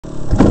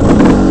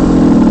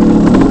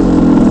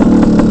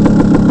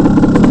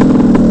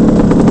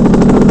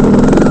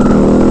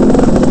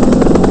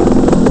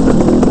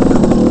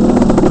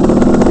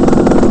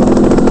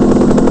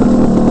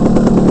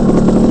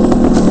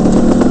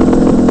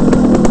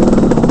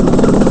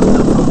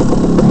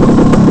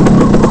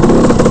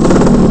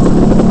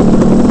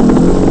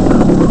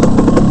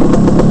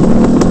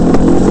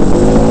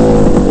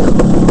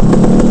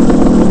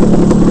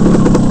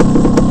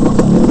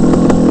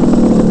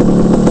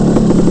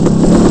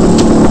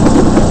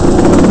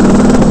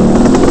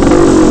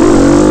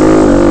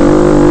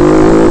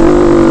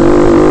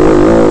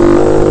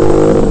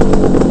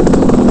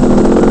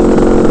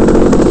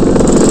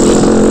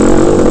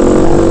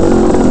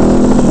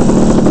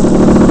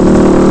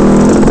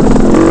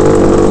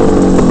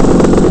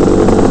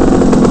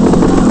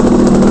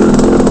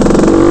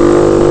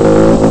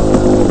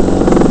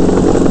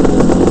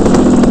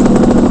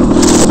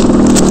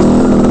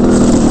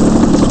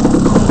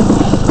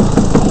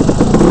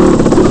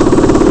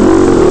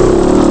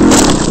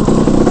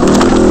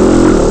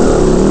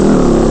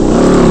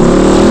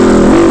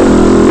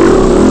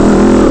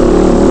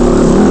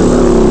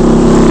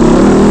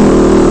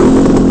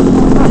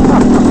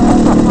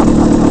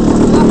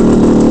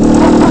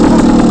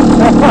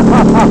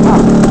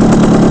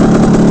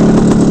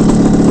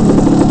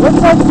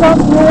Looks like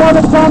something you want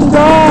to come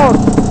down.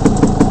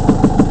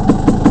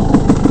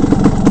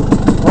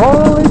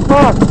 Holy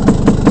fuck.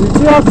 You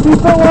see how steep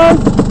it was?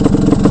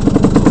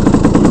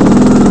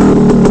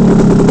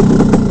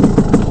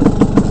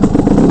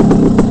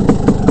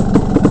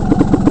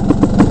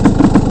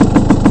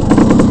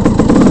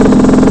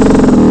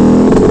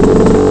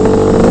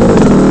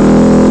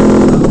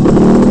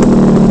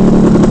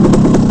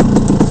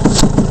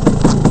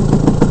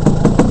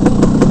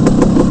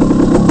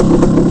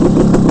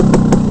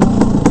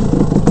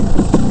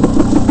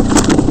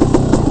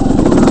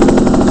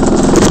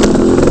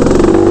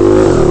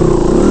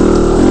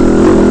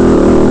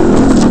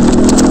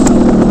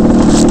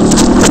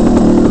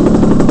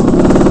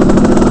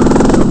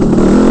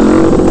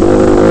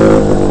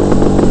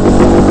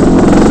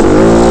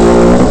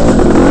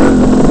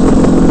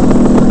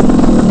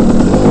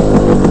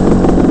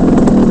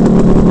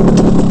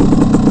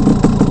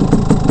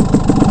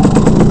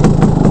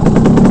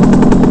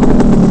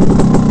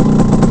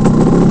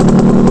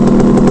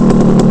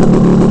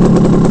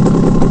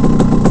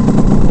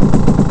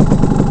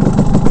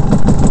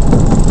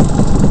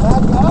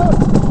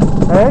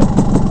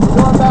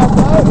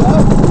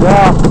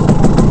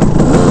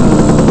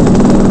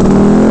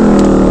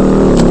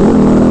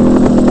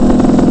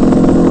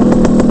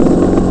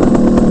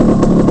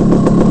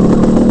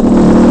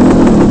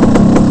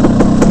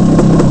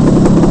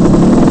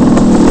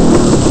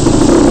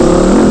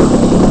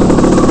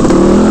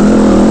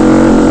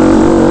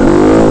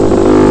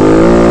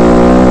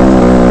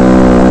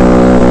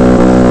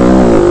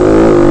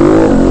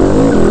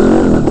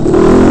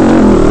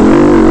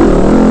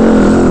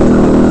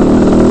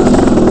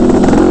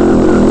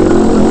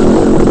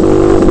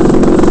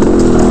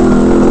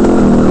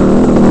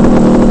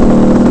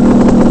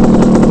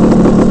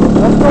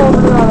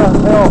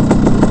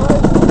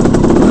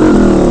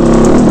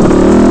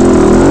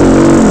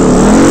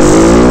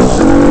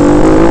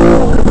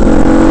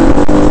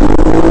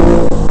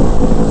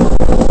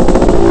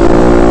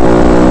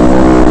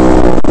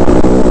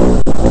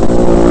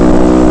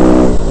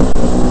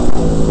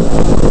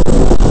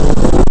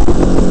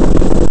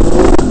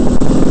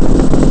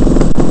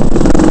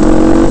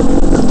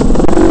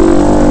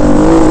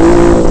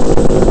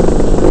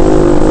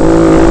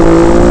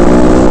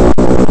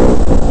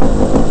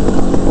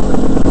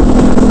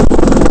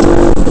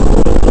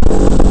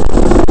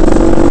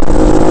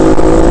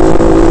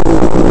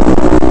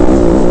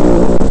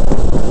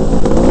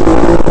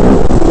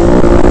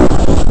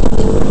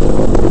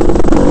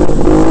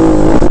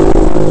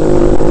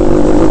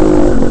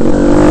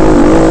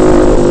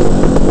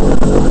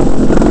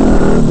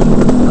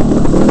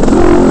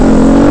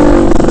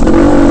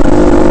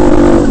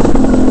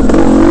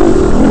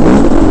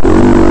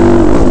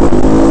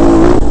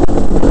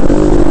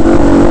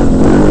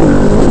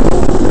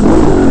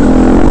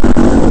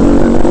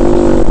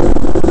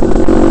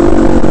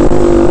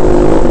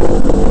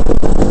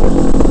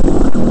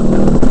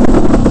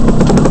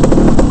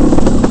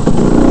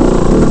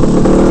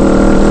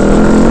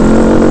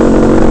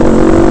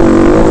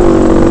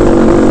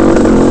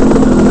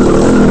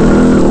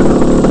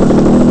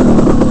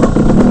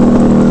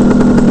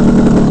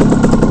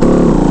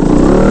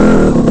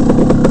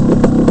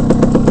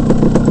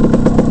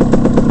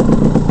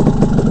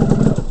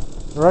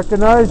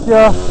 Recognize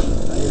ya. How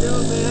you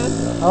doing, man?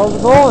 How's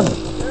it going?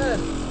 Good.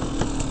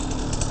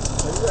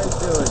 How you guys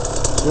doing?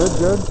 Good,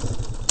 good.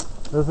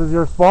 This is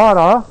your spot,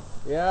 huh?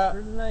 Yeah.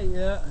 For tonight,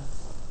 yeah.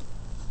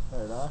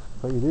 Right off.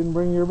 But you didn't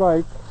bring your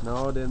bike.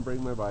 No, I didn't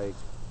bring my bike.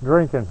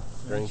 Drinking.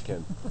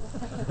 Drinking.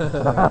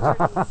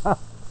 Yeah.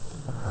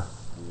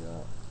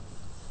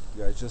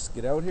 You guys just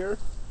get out here?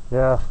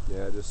 Yeah.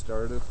 Yeah, just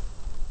started.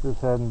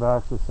 Just heading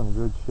back to some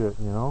good shit,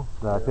 you know?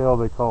 That hill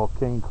they call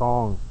King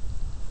Kong.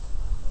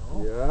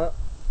 Oh. Yeah.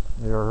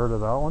 You ever heard of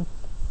that one?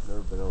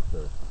 Never been out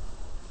there.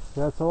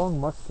 Yeah, it's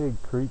along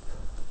Muskeg Creek.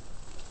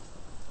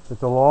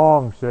 It's a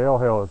long shale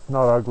hill. It's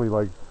not ugly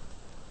like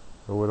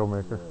the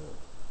Widowmaker.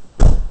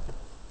 Yeah.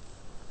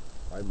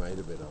 I might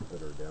have been up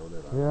it or down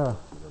it. Yeah.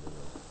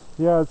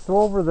 Yeah, it's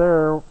over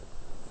there,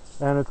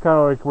 and it's kind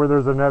of like where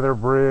there's another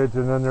bridge,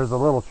 and then there's a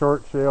little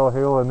short shale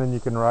hill, and then you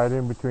can ride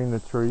in between the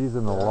trees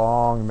and the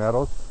long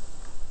meadows,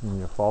 and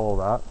you follow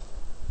that.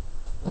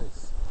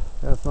 Nice.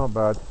 Yeah, it's not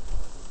bad.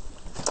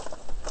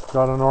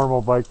 Got a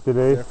normal bike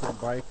today.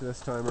 Different bike this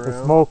time around.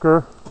 A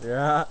smoker.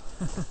 Yeah.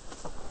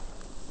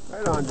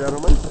 Right on,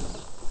 gentlemen.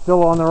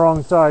 Still on the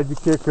wrong side, you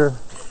kicker.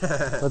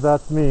 But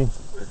that's me.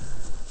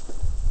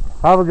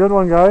 Have a good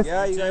one, guys.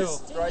 Yeah, you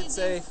guys ride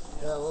safe.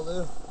 Yeah, we'll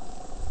do.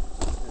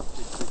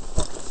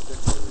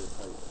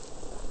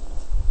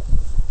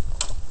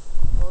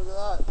 Look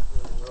at that.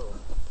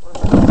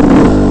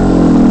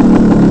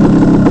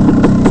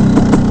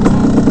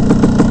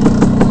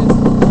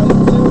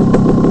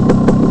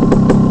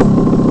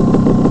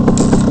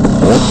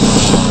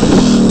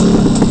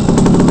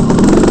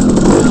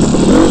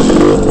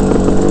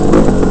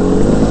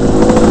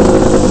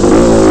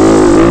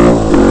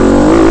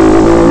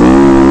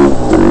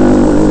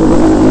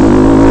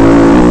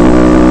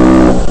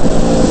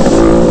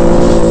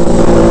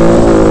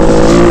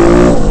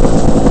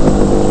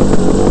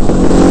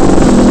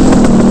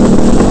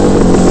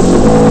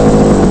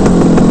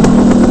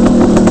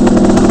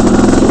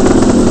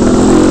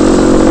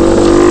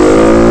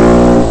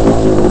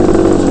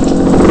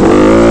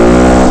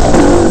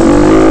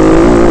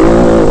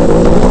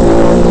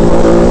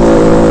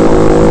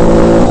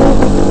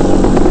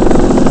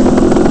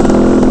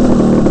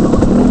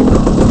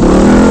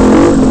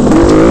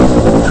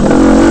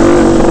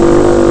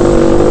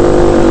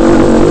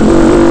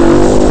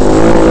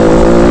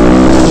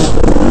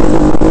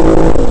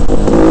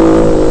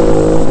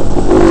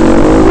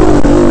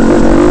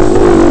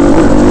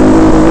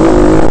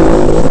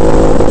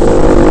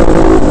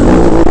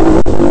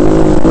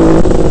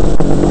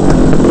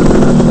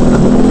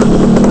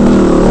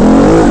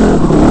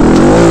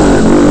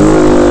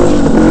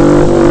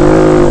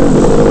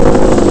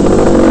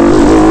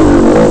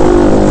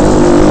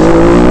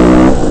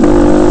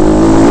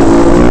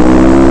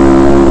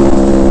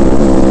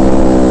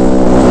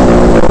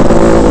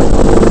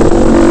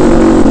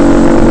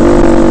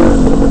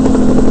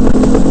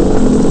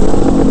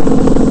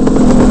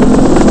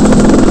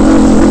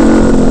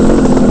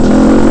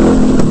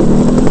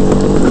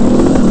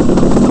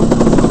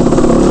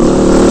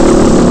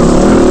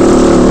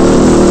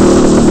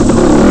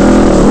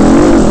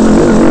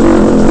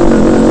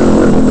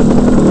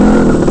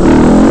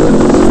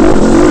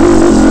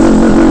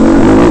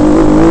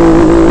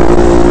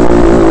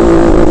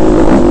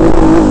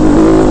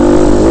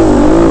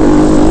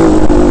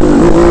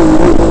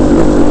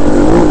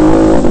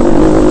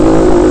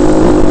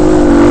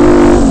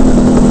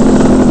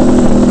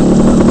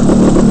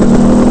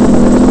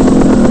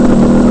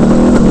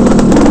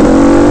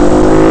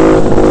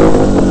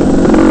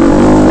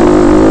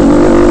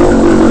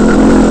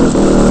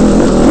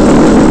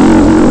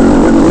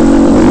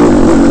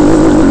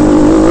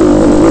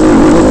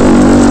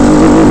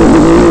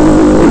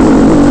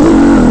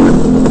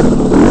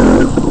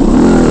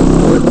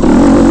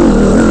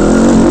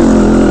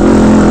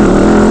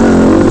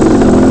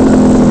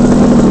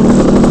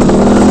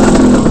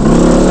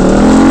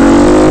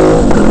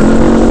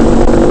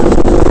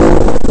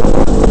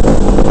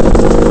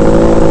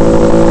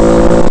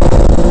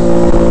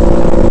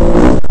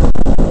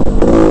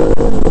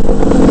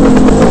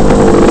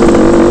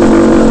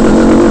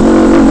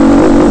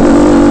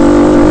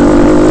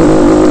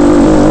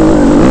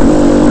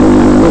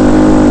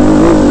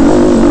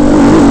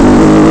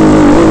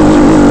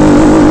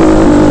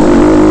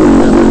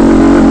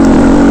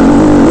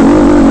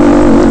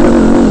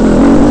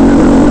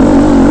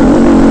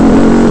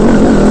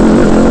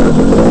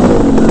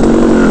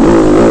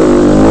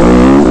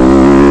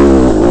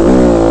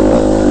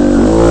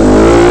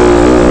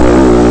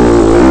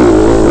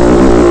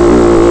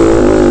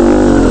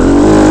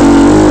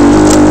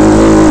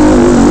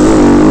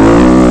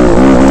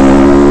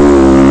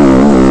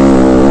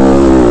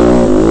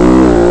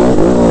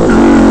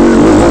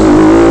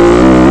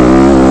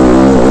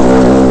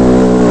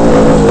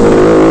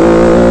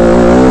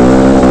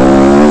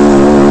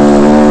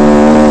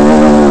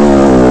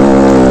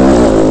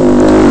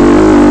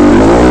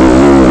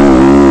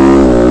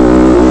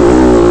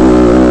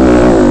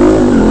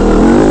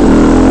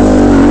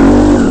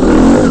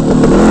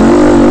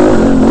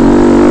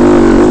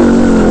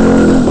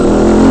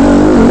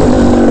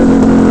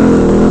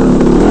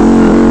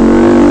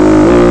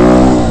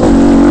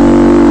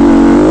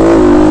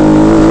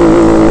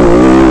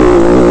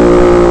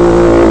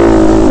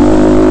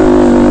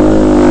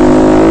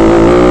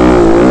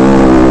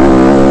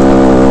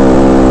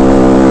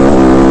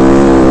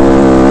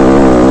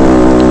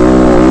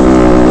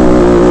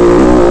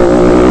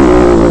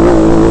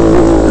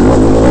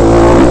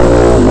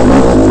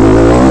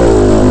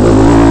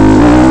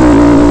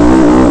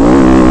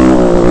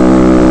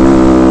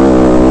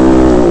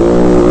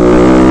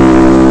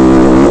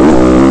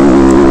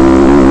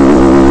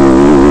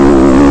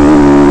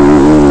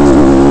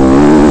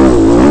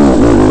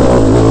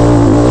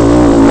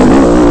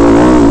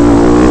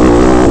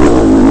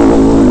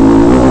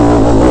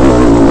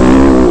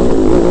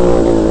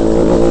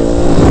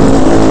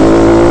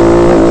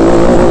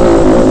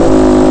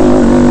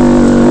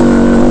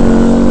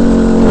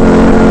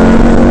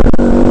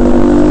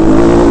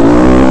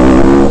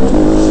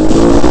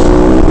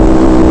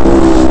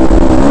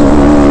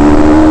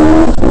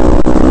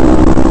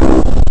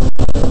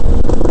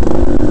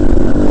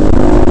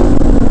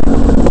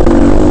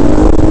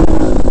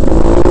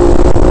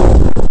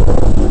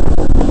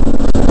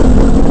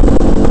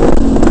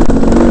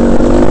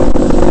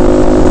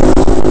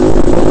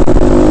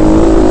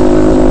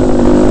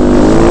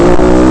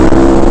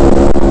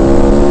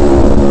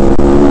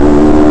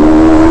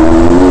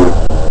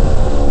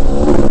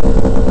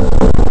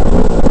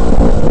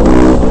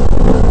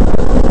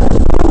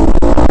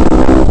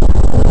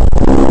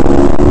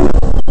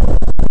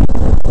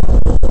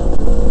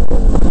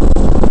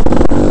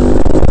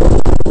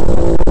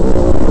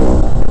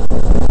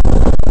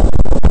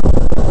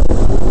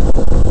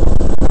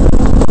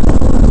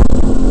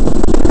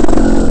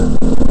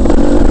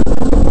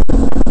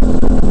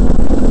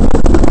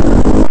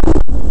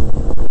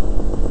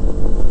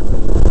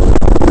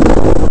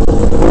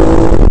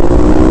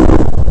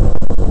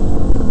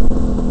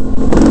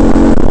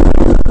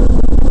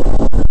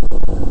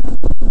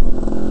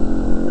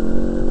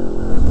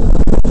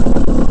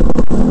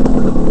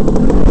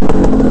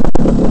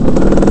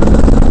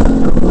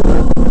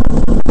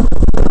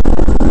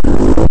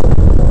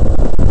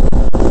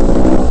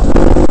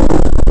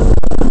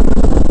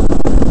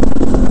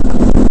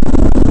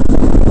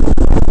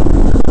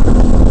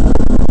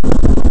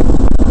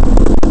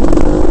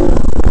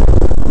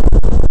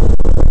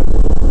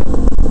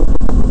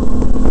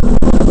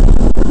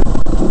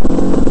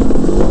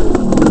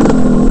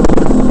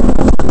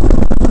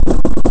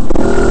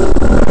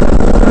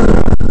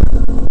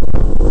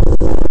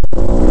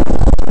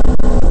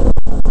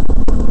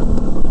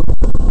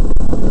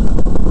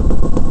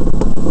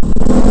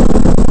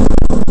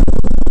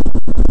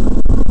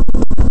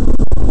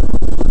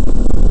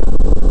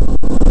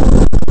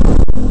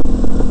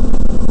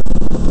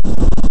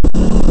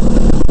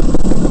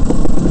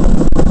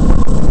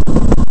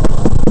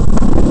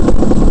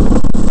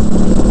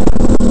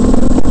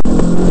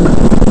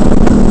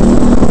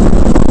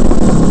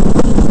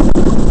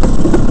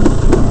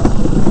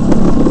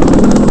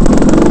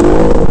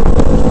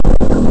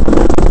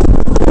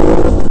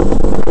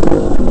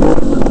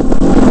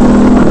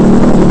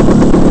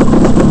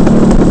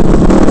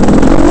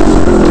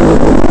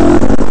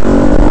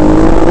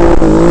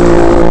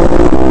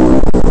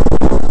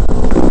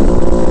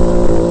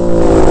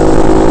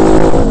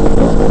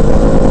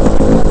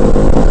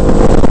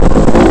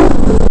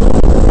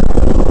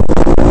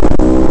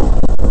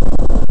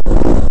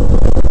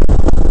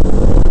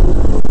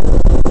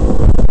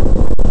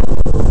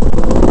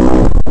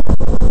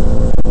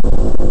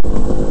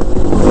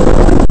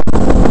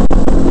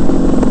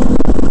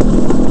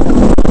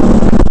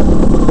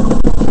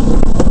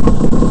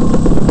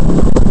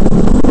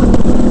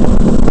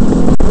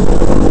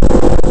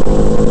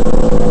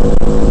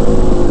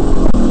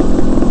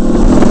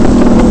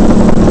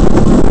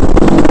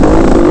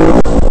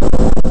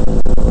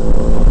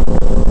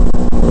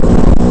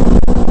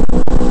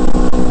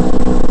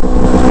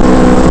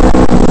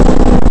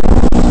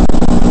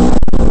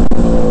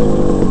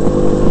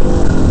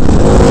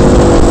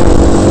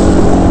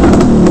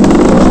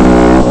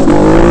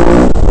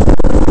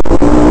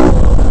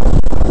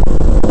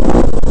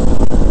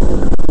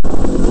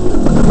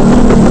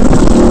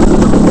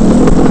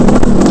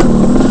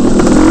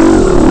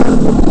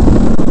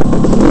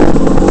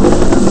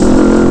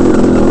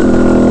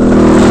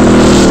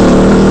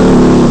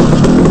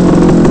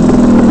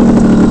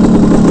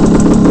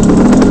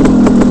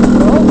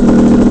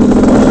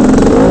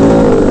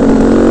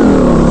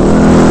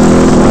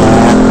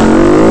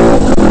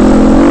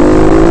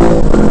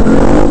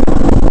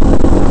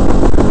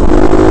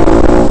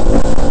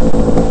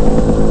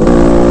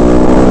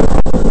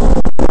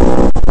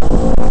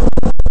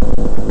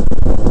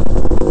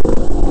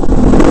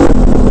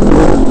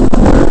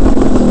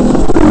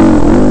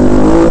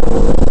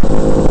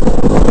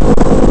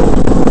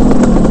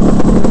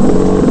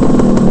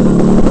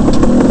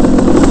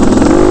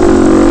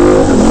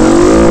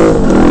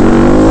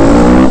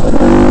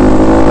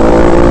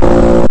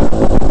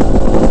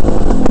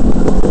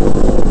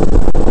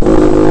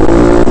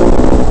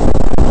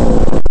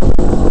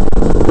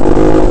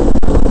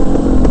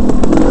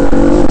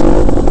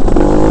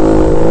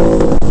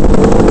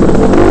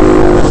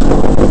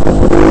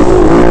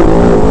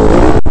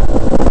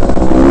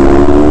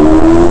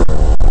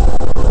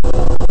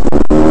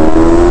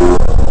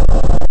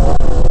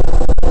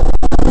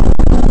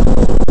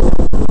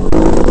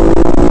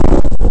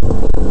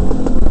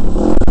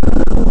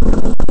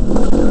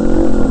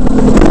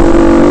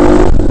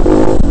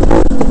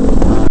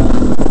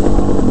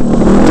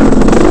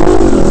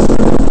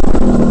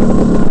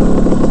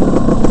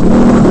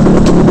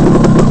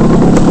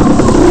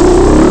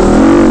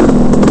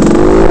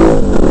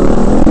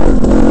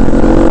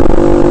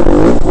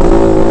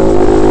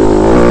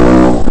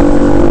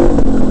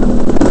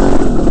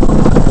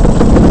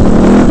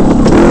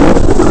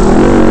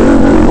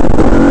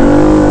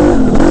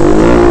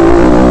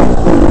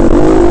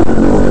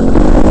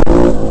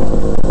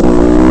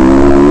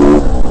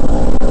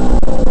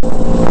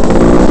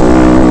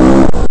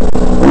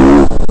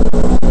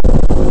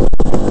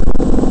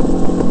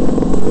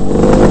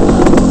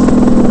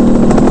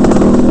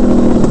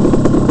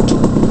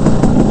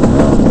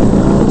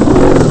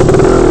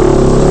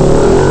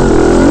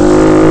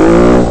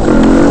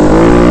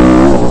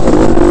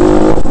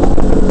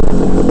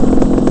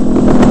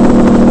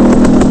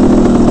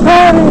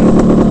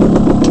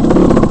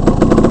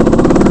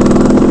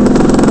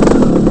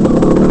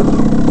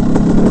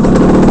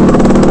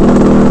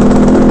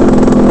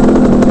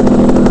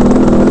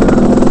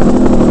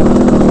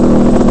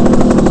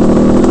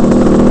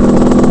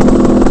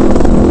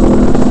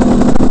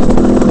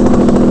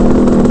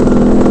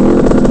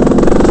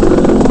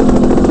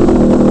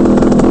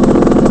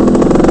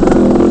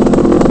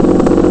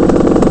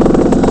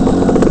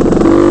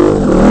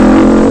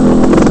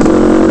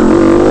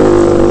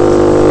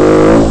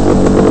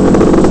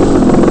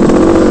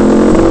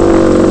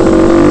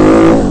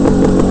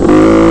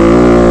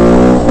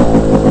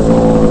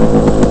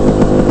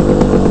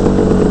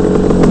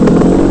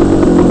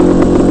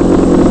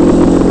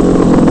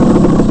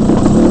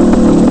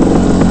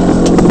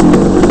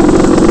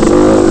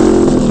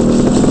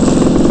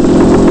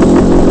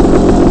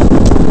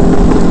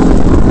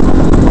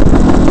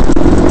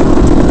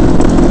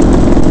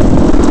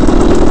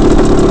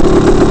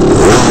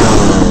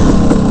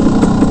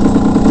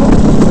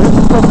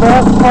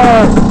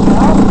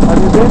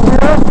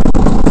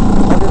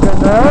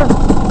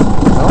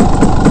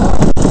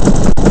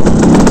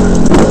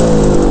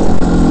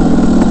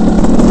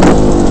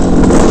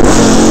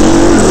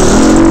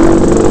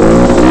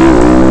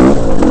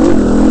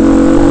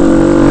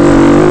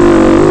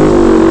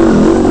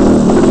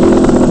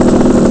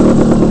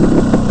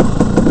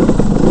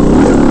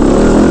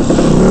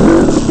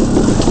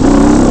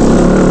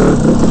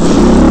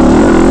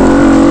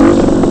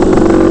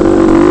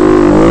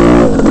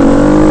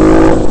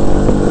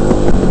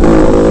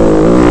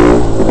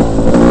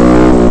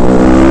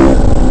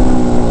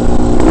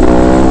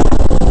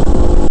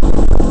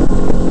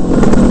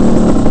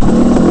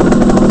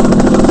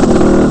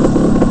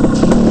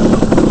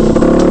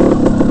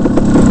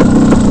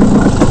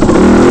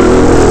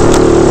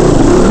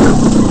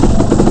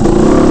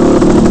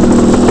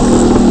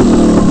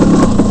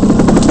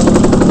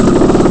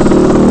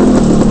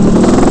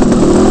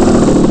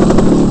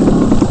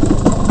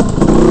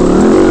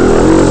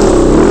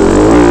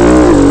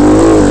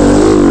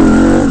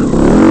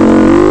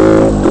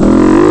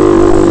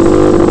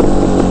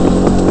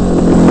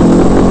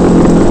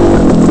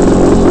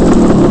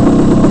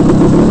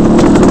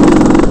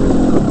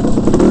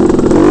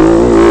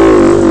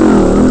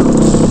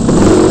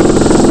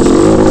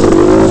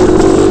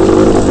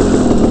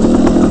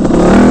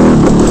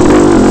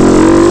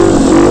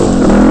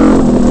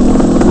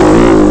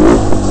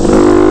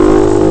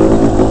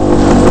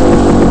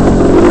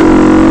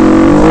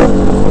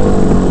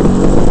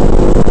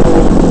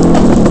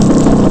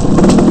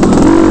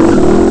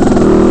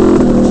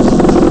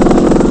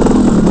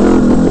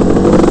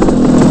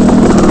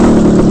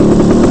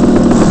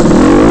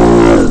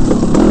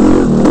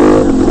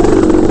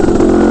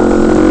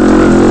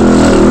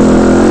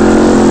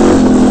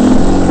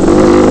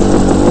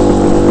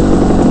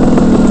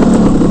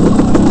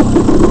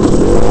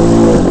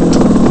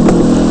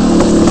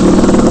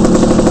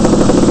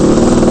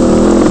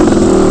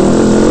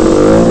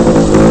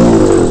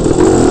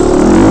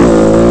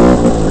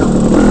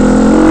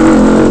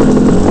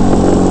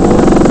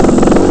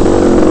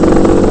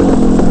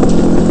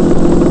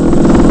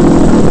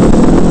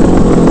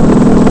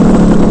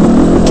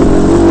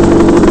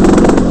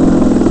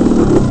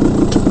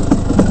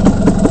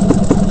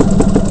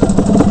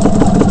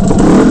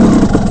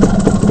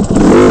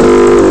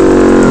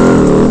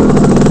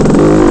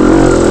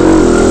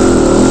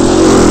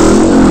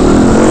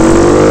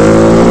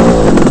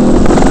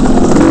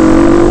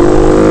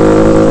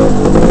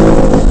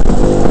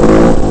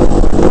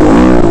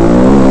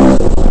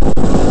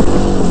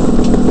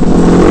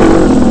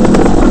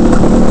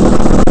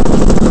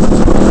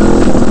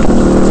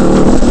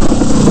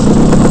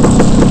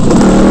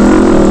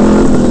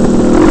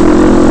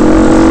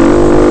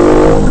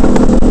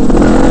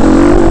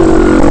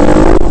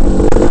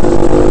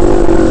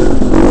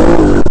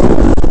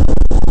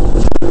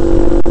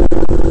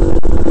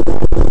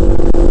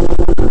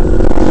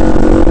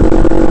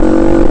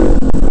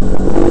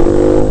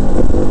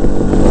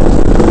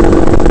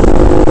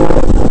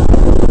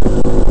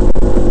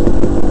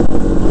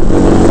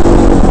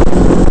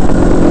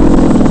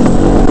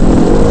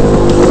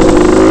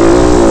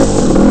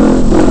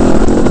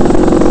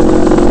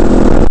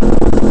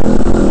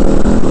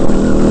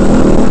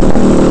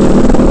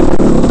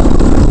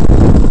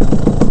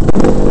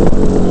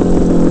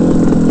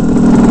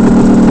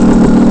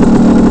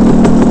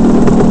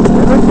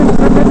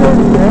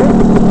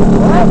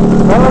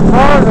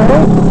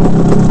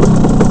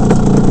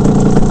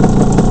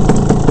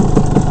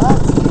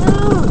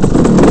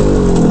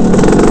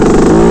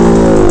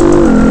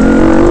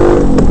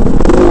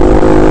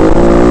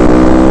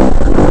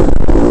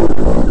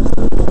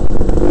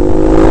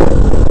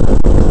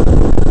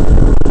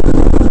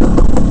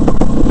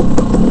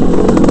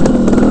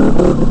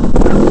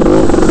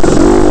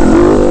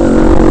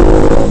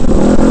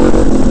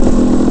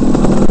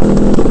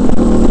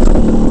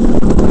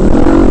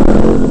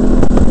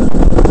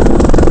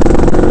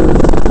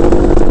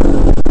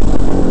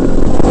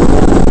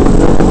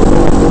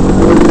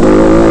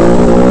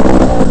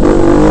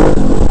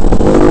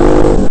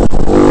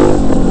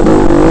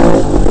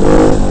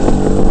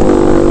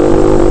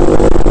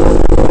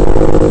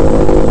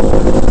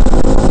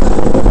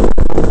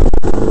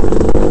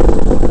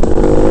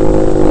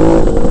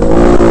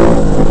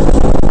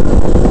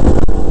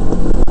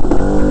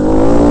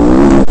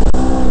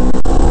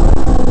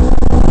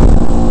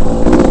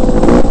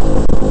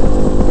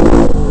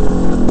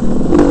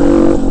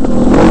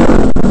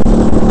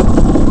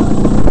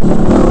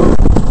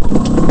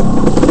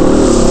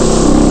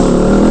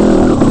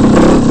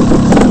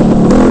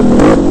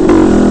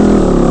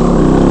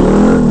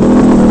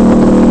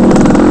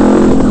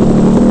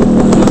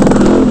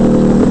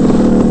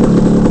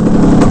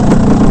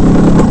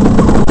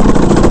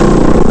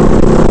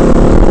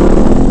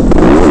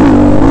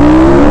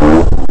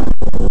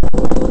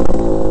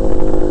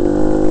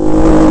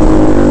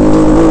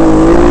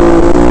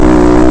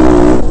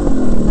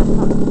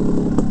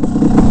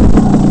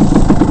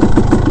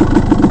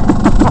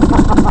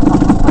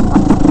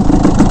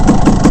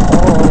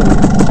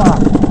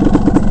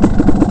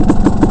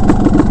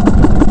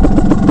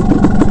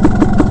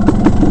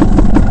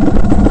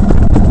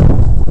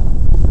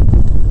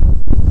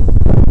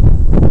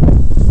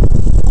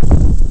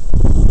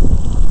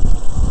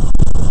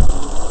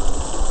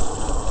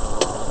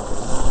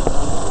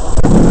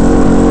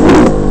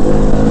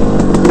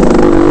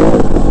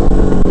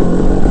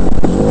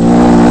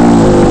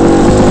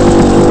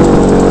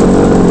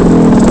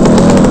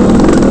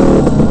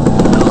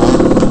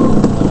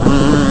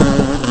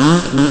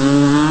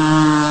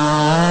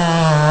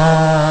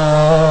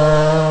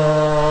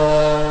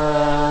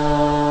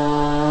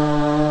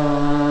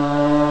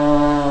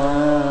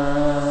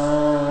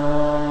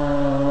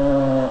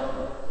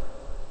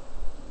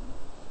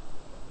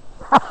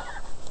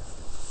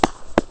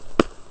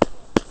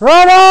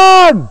 Run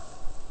on!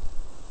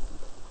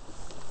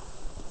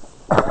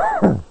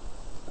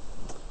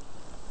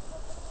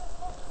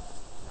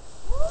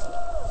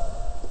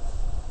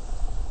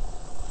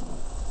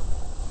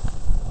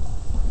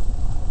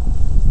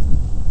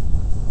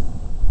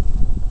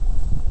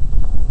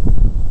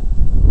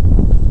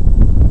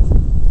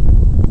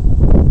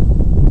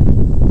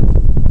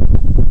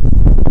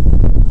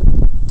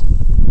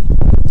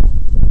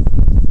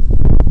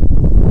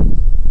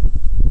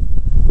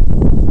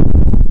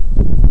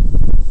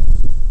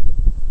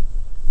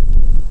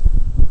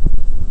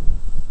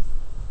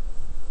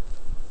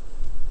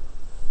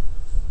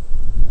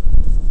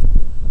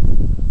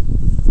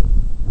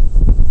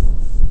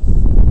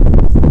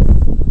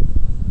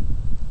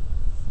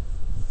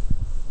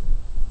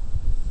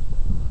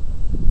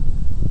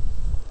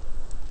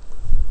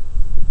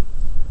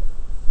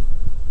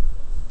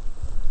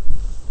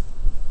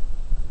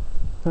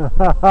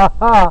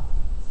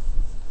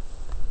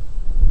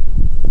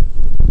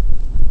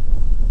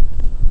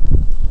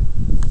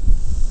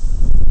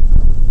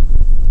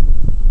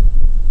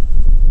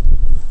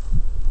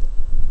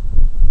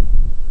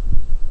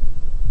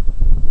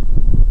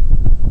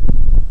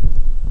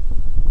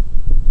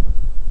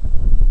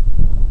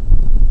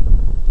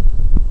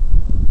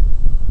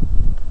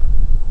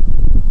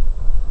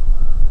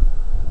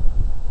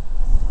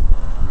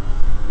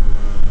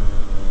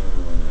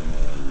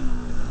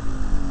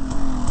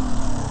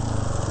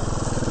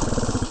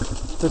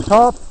 The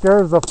top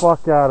scares the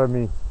fuck out of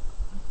me.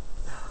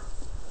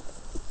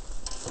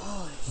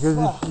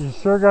 Because you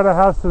sure gotta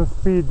have some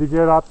speed to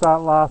get up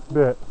that last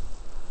bit.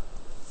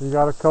 You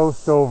gotta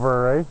coast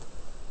over, eh?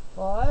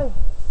 Well,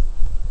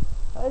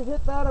 I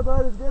hit that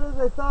about as good as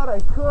I thought I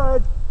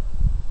could.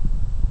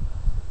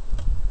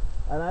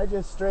 And I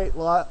just straight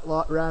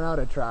ran out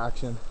of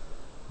traction.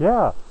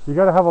 Yeah, you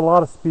gotta have a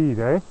lot of speed,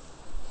 eh?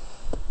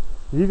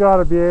 You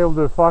gotta be able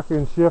to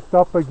fucking shift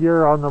up a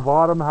gear on the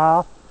bottom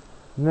half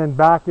and then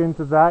back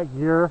into that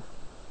gear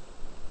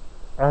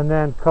and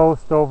then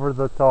coast over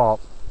the top.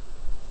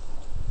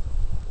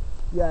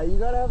 Yeah, you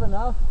gotta have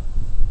enough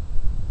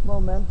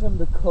momentum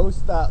to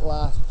coast that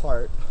last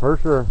part. For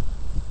sure.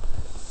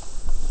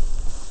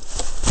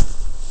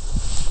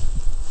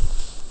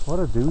 What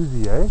a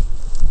doozy, eh?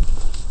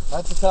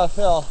 That's a tough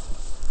hill.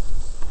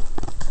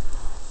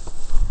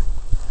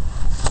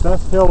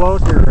 Best hill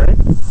out here, eh?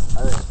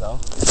 I think so.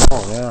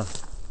 Oh yeah.